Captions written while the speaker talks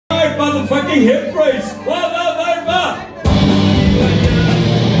motherfucking Hippriests. Well done, very much.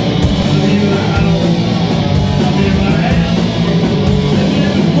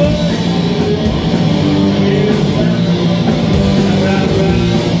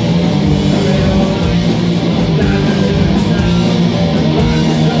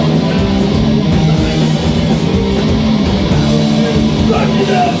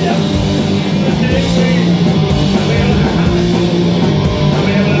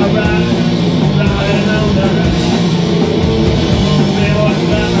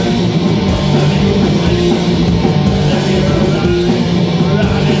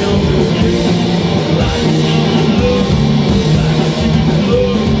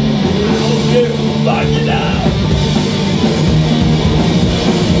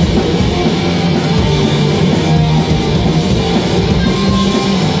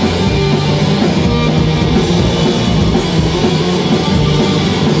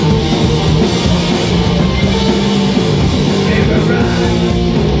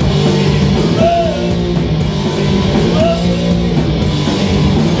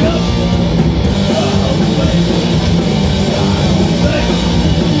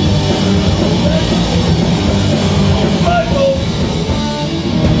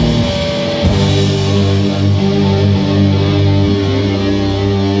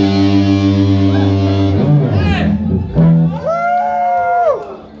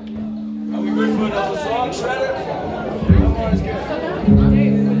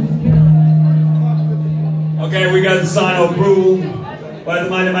 Okay, we got the sign of approval by the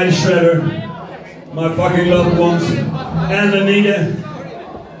Mighty Mighty Shredder, my fucking loved ones, and Anita.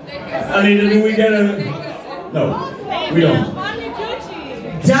 Anita, do we get a... No, we don't.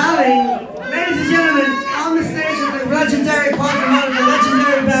 Darling, ladies and gentlemen, on the stage of the legendary quasimodo, the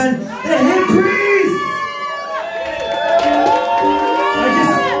legendary band, the Hippriests!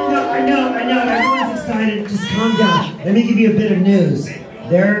 I know, everyone's excited, just calm down. Let me give you a bit of news.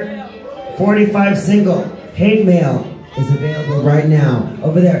 Their 45 single, Hate Mail, is available right now,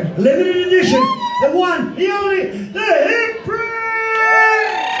 over there. Limited edition, the one, the only, the Hippriests!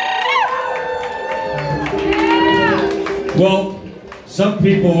 Well, some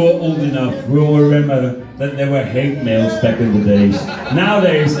people who are old enough will remember that there were hate mails back in the days.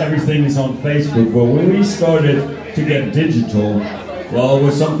 Nowadays, everything is on Facebook. Well, when we started to get digital, well, it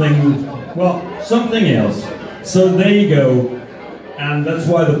was something else. So there you go. And that's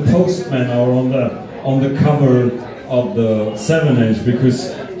why the postmen are on the cover of the 7-inch,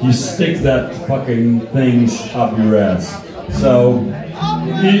 because you stick that fucking things up your ass. So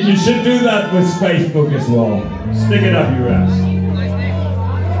you should do that with Facebook as well. Stick it up your ass.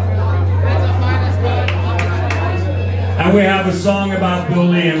 And we have a song about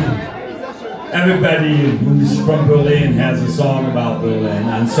Berlin. Everybody who's from Berlin has a song about Berlin,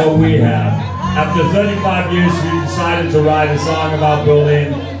 and so we have. After 35 years, we decided to write a song about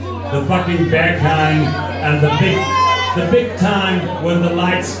Berlin, the fucking Berghain, and the big time when the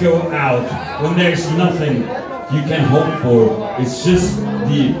lights go out, when there's nothing you can hope for. It's just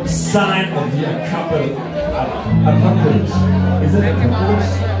the sign of the apocalypse. Is it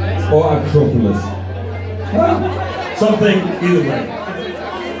apocalypse or acropolis? Well, something either way.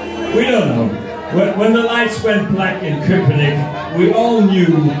 We don't know. When the lights went black in Köpenick, we all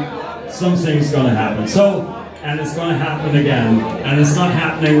knew something's gonna happen. So, and it's gonna happen again. And it's not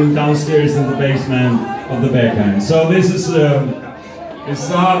happening downstairs in the basement of the Berghain. So this is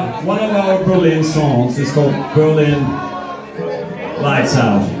one of our Berlin songs. It's called Berlin Lights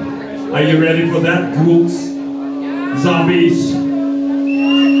Out. Are you ready for that? Ghouls, zombies,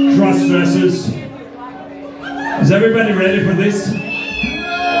 cross-dressers. Is everybody ready for this?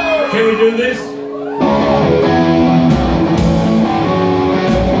 Can we do this?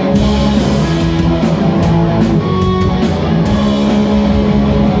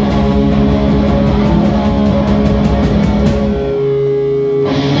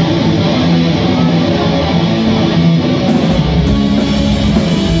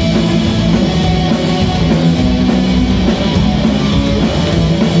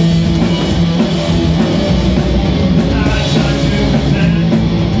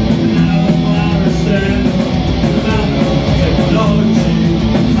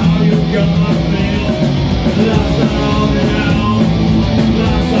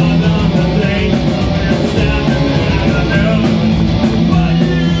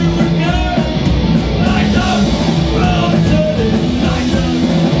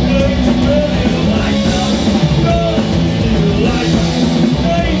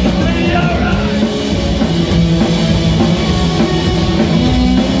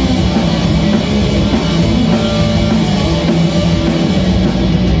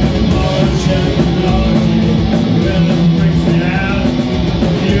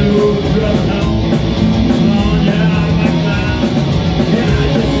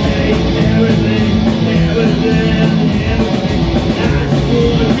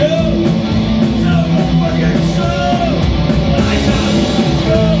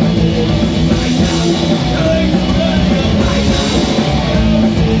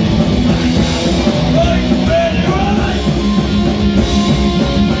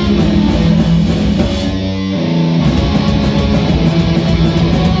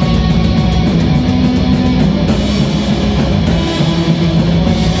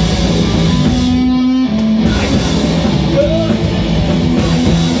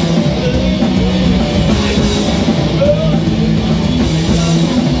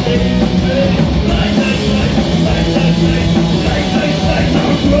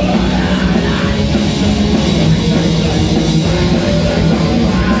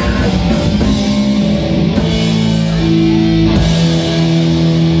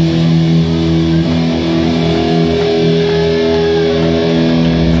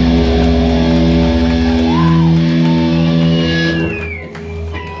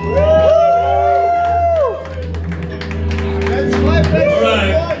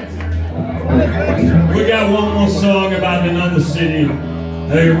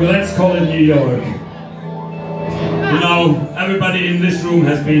 Well, let's call it New York. You know, everybody in this room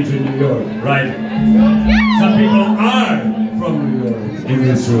has been to New York, right? Some people are from New York in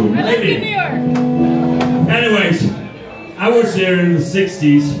this room. Maybe. Anyways, I was here in the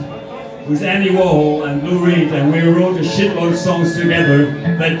 60s with Andy Warhol and Lou Reed, and we wrote a shitload of songs together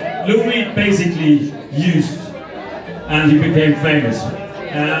that Lou Reed basically used, and he became famous.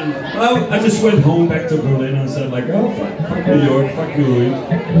 And well, I just went home back to Berlin and said like, oh fuck New York, fuck Lou Reed.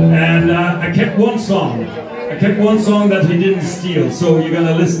 And I kept one song. I kept one song that he didn't steal, so you're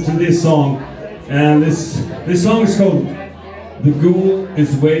gonna listen to this song. And this song is called The Ghoul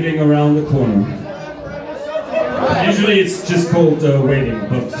is Waiting Around the Corner. Usually it's just called Waiting,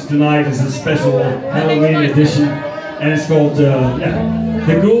 but tonight is a special Halloween edition, and it's called,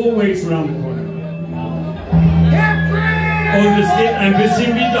 The Ghoul Waits Around the Corner. Und es geht ein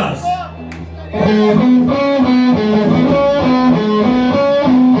bisschen wie das.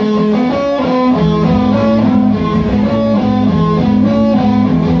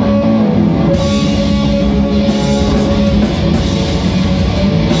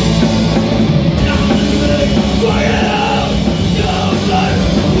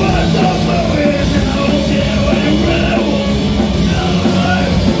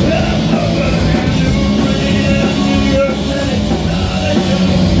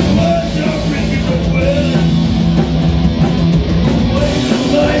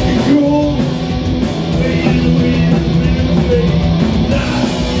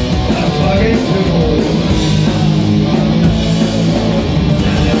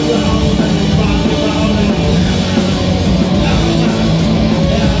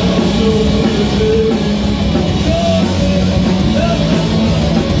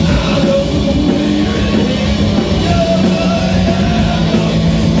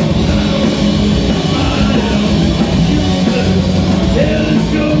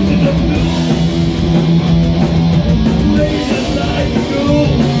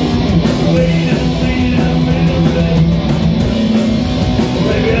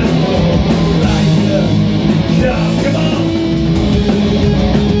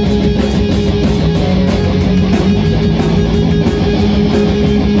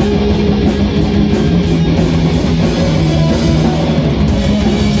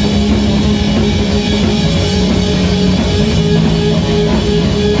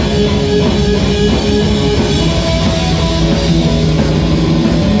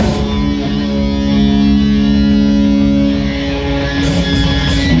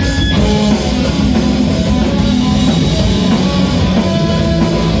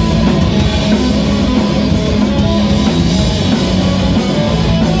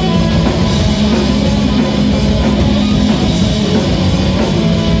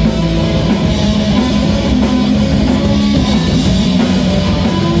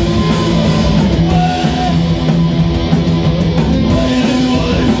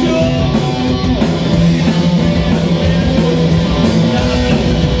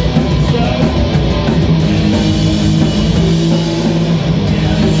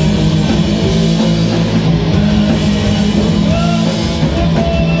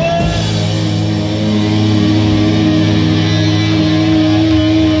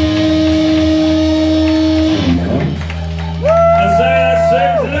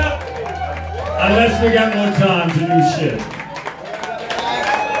 Unless we got more time to do shit.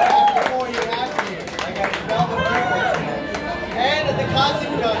 And the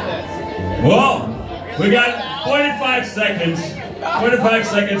costume contest. Well, we got 45 seconds. 45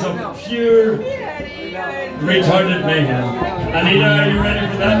 seconds of pure retarded mayhem. Anita, are you ready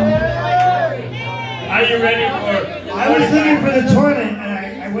for that? Are you ready for... I was looking for the toilet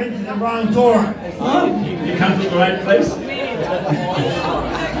and I went to the wrong door. Huh? You come to the right place?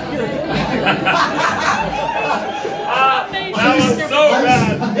 That was so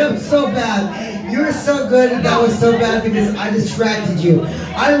bad. That was so bad. You were so good and that was so bad because I distracted you.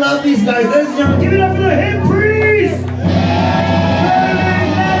 I love these guys. Ladies and gentlemen, give it up for the Hippriests!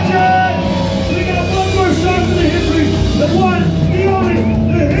 We got one more song for the Hippriests. The one, the only,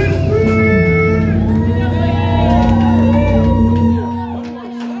 the Hippriests!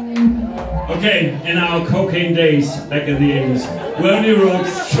 Okay, in our cocaine days back in the 80s, we only wrote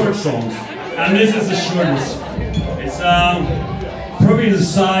short songs. And this is the shortest. It's probably the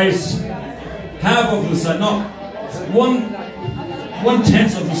size, half of the size, no,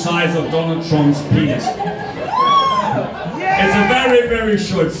 1/10 of the size of Donald Trump's penis. It's a very, very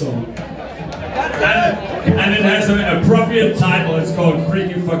short song. And it has an appropriate title. It's called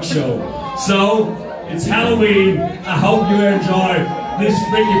Freaky Fuck Show. So, it's Halloween. I hope you enjoy this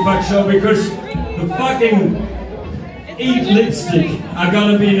Freaky Fuck Show because the fucking Eat Lipstick are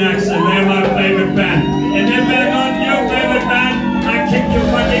gonna be next, and they're my favorite band. And if they're not your favorite band, I kick your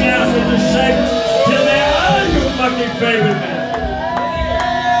fucking ass into shape till they are your fucking favorite band.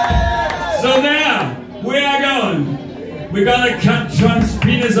 So there, we are going. We're gonna cut Trump's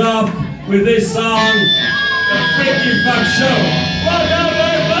penis off with this song, The Freaky Fuck Show. Welcome,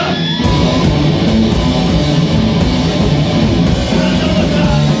 everybody!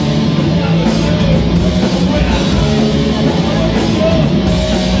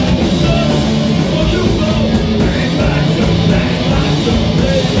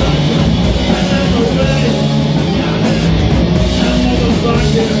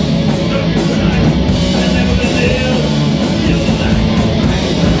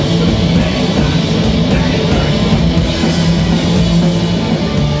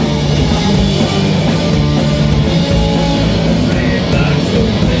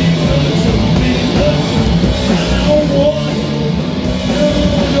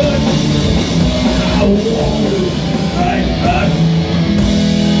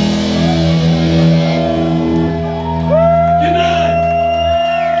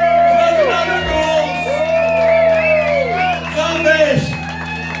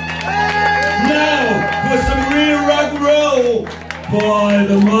 Boy,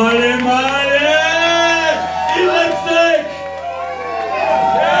 the mighty, mighty Lipstick!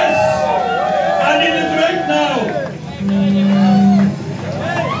 Yes! I need a drink now!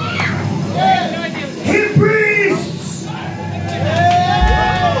 Hippriests!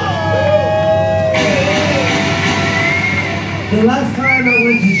 The last time I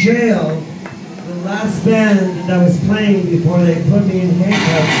went to jail, the last band that was playing before they put me in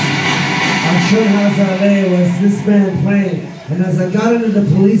handcuffs on House LA was this band playing. And as I got into the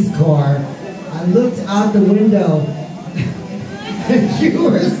police car, I looked out the window and you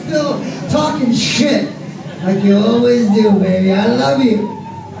were still talking shit like you always do, baby. I love you.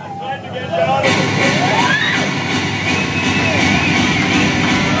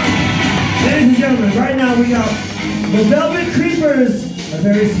 Ladies and gentlemen, right now we got the Velvet Creepers, a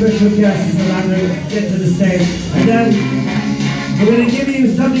very special guest that I'm going to get to the stage. And then we're going to give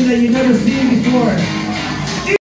you something that you've never seen before.